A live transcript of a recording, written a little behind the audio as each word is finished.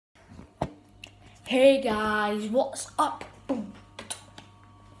Hey guys, what's up?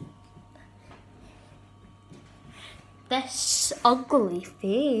 This ugly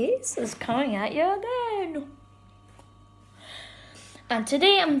face is coming at you again. And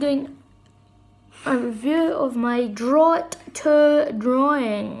today I'm doing a review of my Draw It 2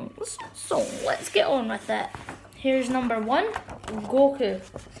 drawings. So let's get on with it. Here's number 1, Goku.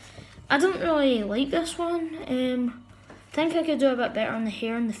 I don't really like this one. I think I could do a bit better on the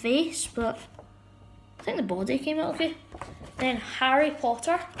hair and the face, but I think the body came out okay. Then Harry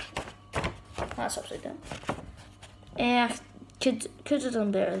Potter. That's upside down. I could have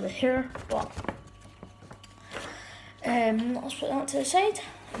done better the hair, but let's put that to the side.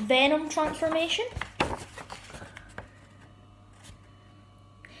 Venom transformation.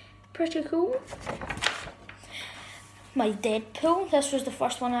 Pretty cool. My Deadpool. This was the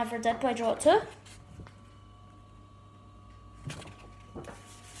first one I ever did by Draw It 2.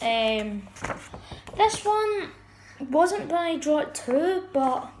 This one wasn't by Draw It 2,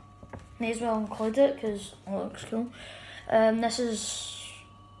 but may as well include it because it looks cool. This is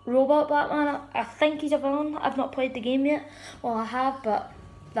Robot Batman. I think he's a villain. I've not played the game yet. Well, I have, but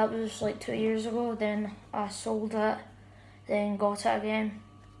that was like 2 years ago. Then I sold it, then got it again.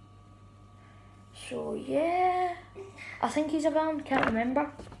 So yeah, I think he's a villain. Can't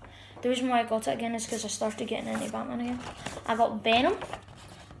remember. The reason why I got it again is because I started getting into Batman again. I got Venom.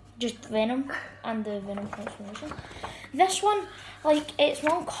 Just Venom and the Venom transformation. This one, like, it's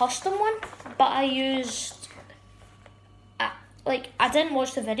one custom one, but I used, I didn't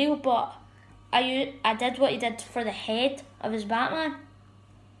watch the video, but I did what he did for the head of his Batman.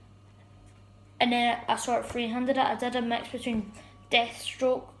 And then I sort of freehanded it. I did a mix between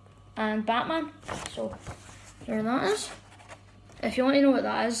Deathstroke and Batman. So, here that is. If you want to know what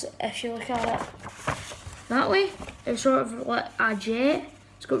that is, if you look at it that way, it's sort of like a jet.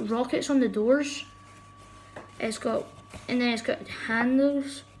 It's got rockets on the doors. And then it's got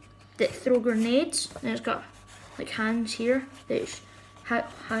handles that throw grenades. And it's got like hands here that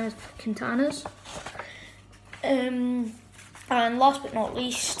has katanas. And last but not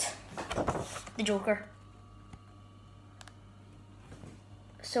least, the Joker.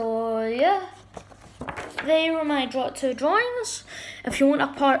 So yeah, they were my Draw It 2 drawings. If you want a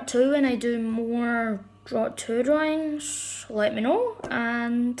part 2 and I do more Draw It 2 drawings, let me know.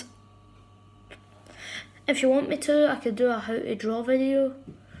 And if you want me to, I could do a how to draw video.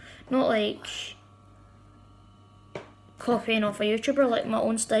 Not like copying off a YouTuber, like my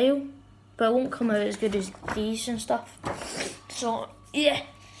own style. But it won't come out as good as these and stuff. So yeah,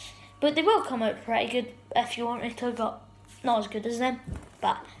 but they will come out pretty good if you want me to, but not as good as them.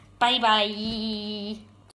 But bye bye.